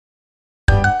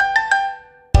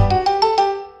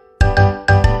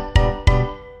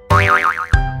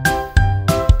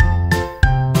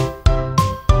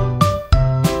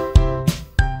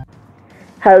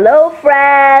Hello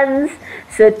friends!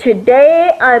 So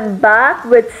today I'm back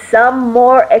with some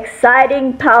more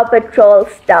exciting Paw Patrol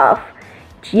stuff.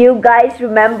 Do you guys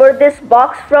remember this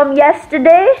box from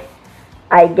yesterday?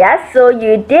 I guess so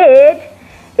you did.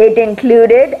 It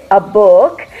included a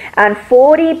book and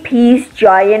 40-piece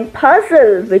giant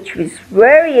puzzle, which was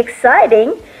very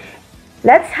exciting.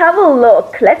 Let's have a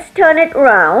look. Let's turn it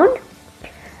around.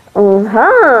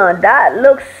 That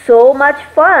looks so much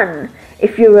fun.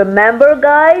 If you remember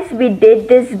guys, we did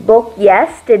this book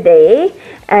yesterday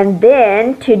and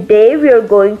then today we are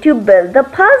going to build the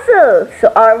puzzle.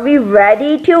 So are we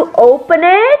ready to open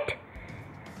it?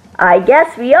 I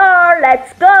guess we are.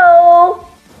 Let's go.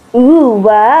 Ooh,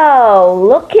 wow,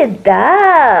 look at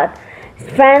that.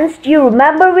 Friends, do you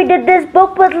remember we did this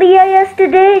book with Leah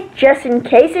yesterday? Just in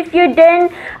case if you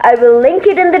didn't, I will link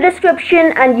it in the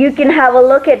description and you can have a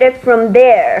look at it from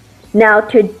there. Now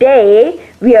today,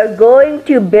 we are going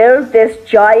to build this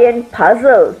giant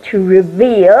puzzle to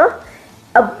reveal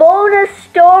a bonus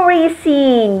story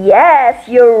scene. Yes,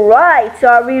 you're right. So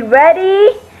are we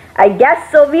ready? I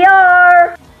guess so we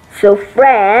are. So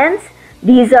friends,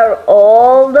 these are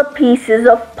all the pieces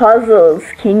of puzzles.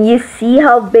 Can you see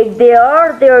how big they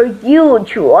are? They're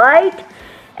huge, right?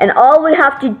 And all we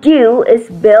have to do is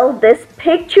build this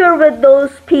picture with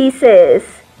those pieces.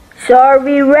 So are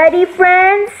we ready,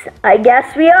 friends? I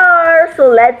guess we are. So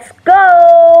let's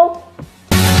go.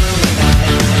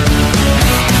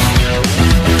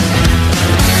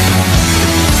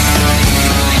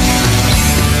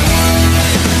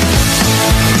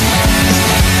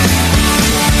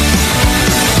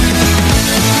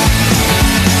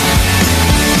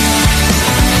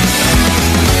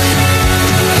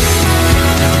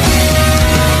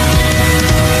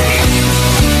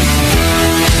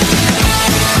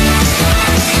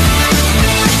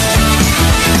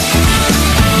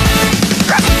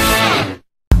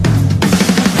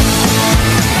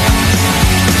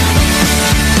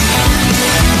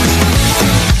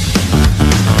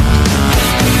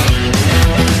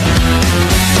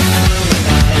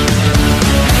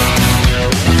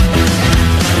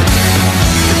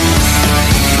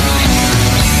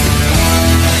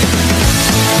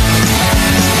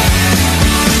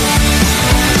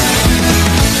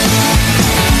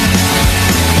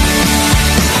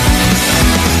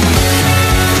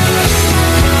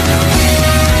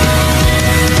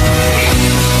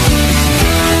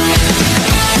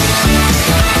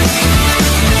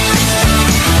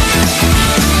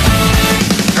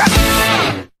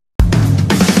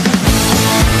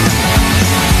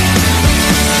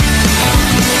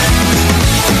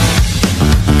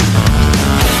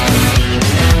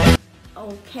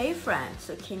 Okay friends,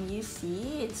 so can you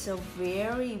see it's a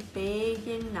very big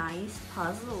and nice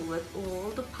puzzle with all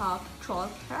the Paw Patrol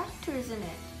characters in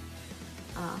it.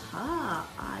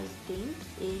 I think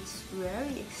it's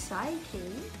very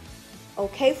exciting.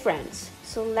 Okay friends,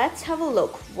 so let's have a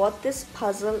look what this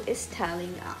puzzle is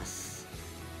telling us.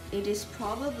 It is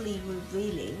probably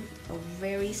revealing a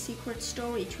very secret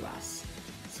story to us.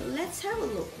 So let's have a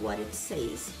look what it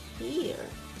says here.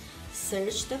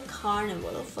 Search the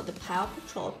carnival for the Paw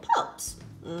Patrol pups.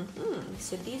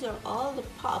 So these are all the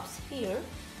pups here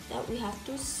that we have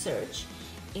to search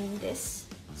in this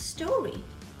story.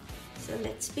 So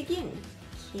let's begin.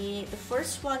 Okay, the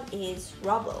first one is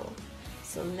Rubble.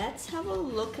 So let's have a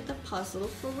look at the puzzle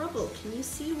for Rubble. Can you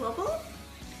see Rubble?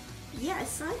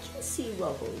 Yes, I can see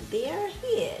Rubble. There he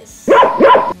is.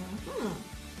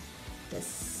 The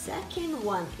second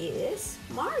one is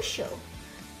Marshall.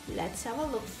 Let's have a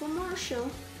look for Marshall.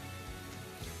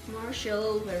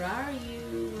 Marshall, where are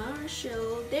you?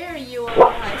 Marshall, there you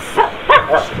are. I see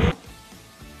Marshall.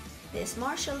 There's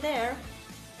Marshall there.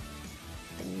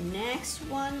 The next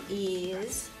one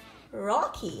is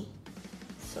Rocky.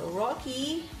 So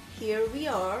Rocky, here we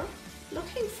are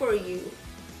looking for you.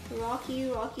 Rocky,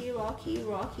 Rocky, Rocky,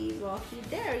 Rocky, Rocky.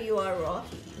 There you are,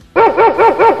 Rocky.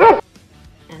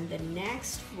 And the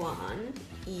next one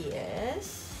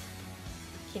is...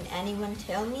 Can anyone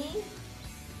tell me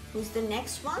who's the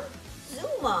next one?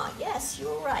 Zuma. Yes,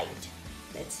 you're right.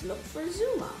 Let's look for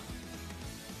Zuma.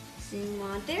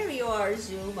 Zuma. There you are,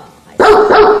 Zuma. I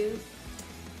see you.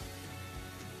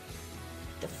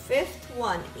 The fifth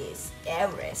one is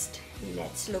Everest.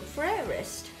 Let's look for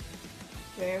Everest.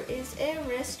 Where is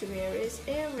Everest? Where is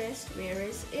Everest? Where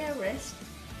is Everest?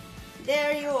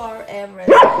 There you are,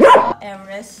 Everest. I saw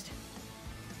Everest.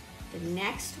 The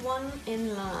next one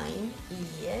in line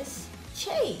is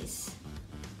Chase.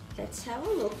 Let's have a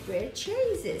look where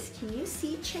Chase is. Can you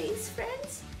see Chase,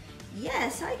 friends?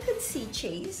 Yes, I could see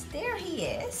Chase. There he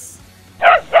is.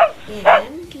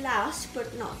 And last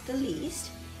but not the least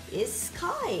is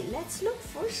Skye. Let's look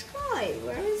for Skye.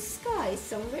 Where is Skye?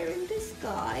 Somewhere in the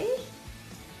sky.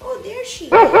 Oh, there she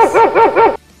is.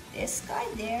 There's Skye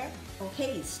there.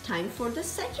 Okay, it's time for the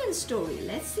second story.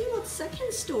 Let's see what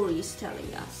second story is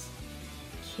telling us.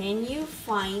 Can you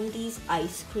find these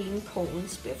ice cream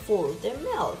cones before they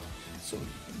melt? So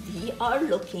we are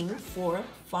looking for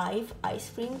 5 ice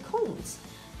cream cones.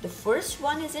 The first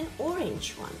one is an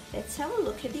orange one. Let's have a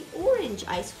look at the orange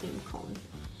ice cream cone.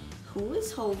 Who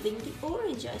is holding the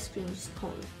orange ice cream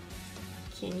cone?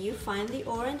 Can you find the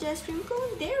orange ice cream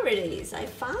cone? There it is. I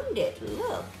found it.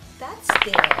 Look, that's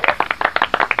there.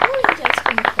 Orange ice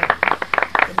cream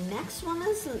cone. The next one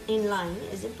is in line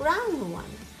is a brown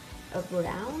one. A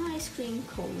brown ice cream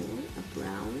cone. A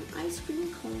brown ice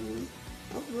cream cone.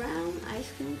 A brown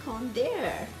ice cream cone.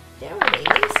 There it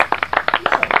is.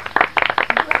 Look,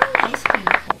 brown ice cream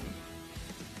cone.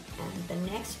 And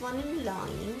the next one in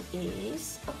line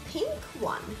is a pink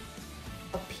one.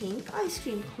 A pink ice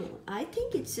cream cone. I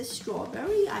think it's a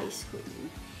strawberry ice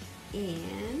cream.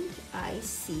 And I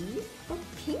see a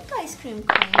pink ice cream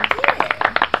cone there.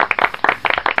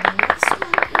 The next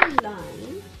one in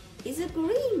line is a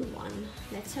green one.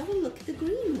 Let's have a look at the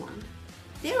green one.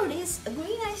 There it is, a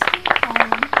green ice cream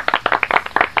cone.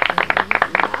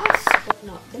 And last but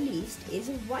not the least is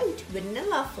a white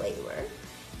vanilla flavor.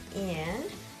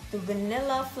 And the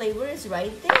vanilla flavor is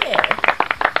right there.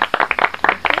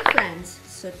 Okay friends,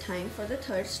 so time for the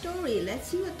third story. Let's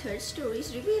see what third story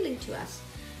is revealing to us.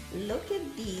 Look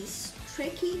at these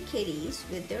tricky kitties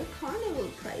with their carnival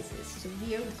prizes. So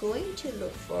we are going to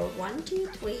look for 1, 2,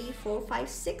 3, 4, 5,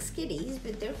 6 kitties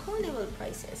with their carnival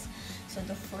prizes. So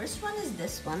the first one is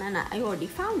this one, and I already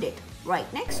found it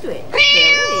right next to it. There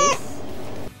it is.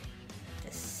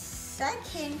 The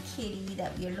second kitty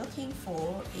that we are looking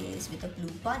for is with a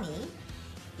blue bunny.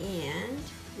 And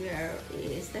where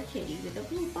is the kitty with the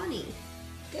blue bunny?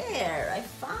 There, I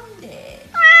found it.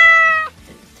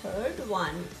 The third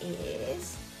one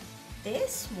is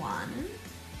this one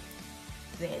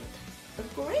with a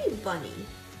gray bunny.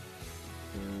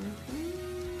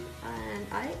 And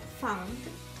I found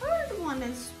the third one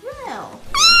as well.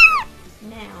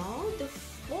 Now the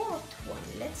fourth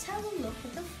one. Let's have a look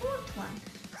at the fourth one.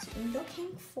 So I'm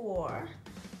looking for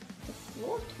the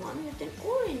fourth one with an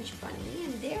orange bunny,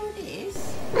 and there it is.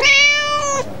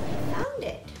 I found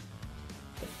it.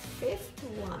 The fifth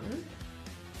one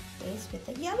is with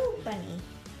a yellow bunny.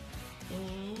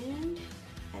 And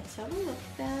let's have a look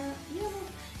at the yellow.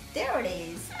 There it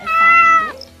is. I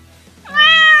found it.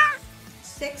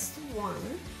 Sixth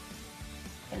one,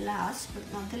 the last but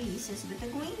not the least, is with a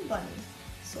green bunny.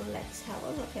 So let's have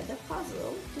a look at the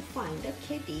puzzle to find a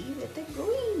kitty with a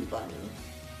green bunny.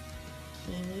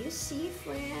 Can you see,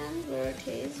 friend, where it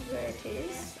is? Where it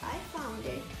is? I found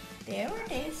it. There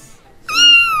it is.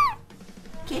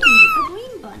 Kitty with a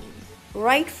green bunny.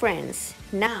 Right, friends.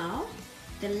 Now,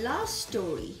 the last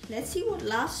story. Let's see what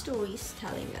last story is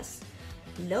telling us.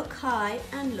 Look high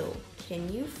and low.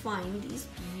 Can you find these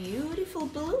beautiful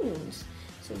balloons?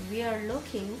 So we are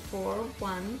looking for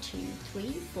 1, 2,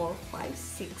 3, 4, 5,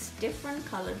 6 different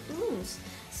colored balloons.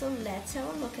 So let's have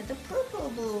a look at the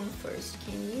purple balloon first.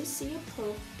 Can you see a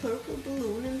purple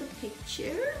balloon in the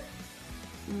picture?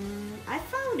 I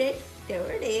found it.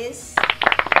 There it is.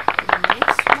 The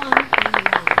next one in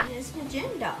line is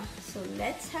magenta. So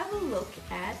let's have a look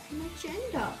at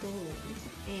magenta balloon.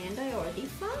 And I already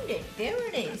found it. There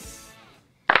it is.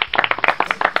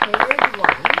 The third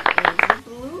one is a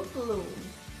blue balloon.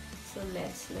 So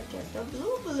let's look at the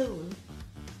blue balloon.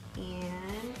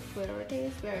 And where it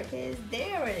is,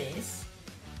 there it is.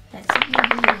 That's a blue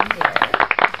balloon there.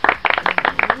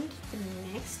 And the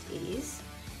next is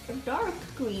a dark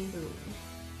green balloon.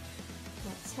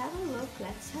 Let's have a look,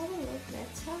 let's have a look,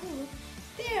 let's have a look.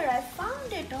 There, I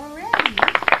found it already.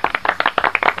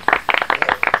 The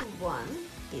fifth one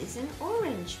is an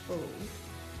orange balloon.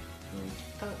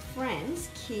 Friends,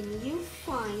 can you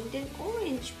find an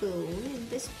orange balloon in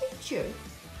this picture?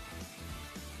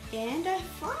 And I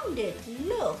found it.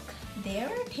 Look, there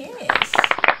it is.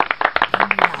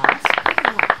 And last but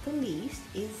not the least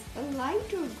is a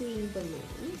lighter green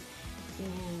balloon.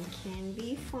 And can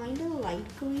we find a light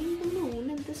green balloon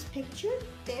in this picture?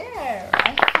 There,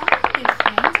 I found it,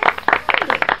 friends. I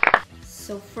found it.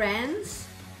 So friends,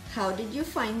 how did you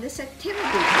find this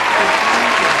activity?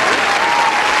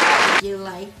 Did you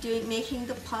like making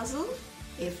the puzzle?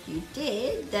 If you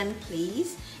did, then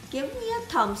please give me a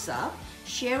thumbs up.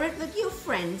 Share it with your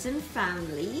friends and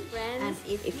family. And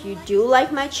if you do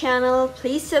like my channel,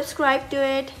 please subscribe to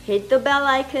it. Hit the bell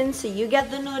icon so you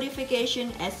get the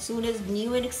notification as soon as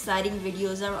new and exciting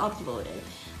videos are uploaded.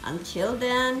 Until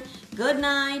then, Good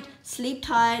night, sleep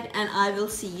tight, and I will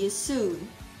see you soon.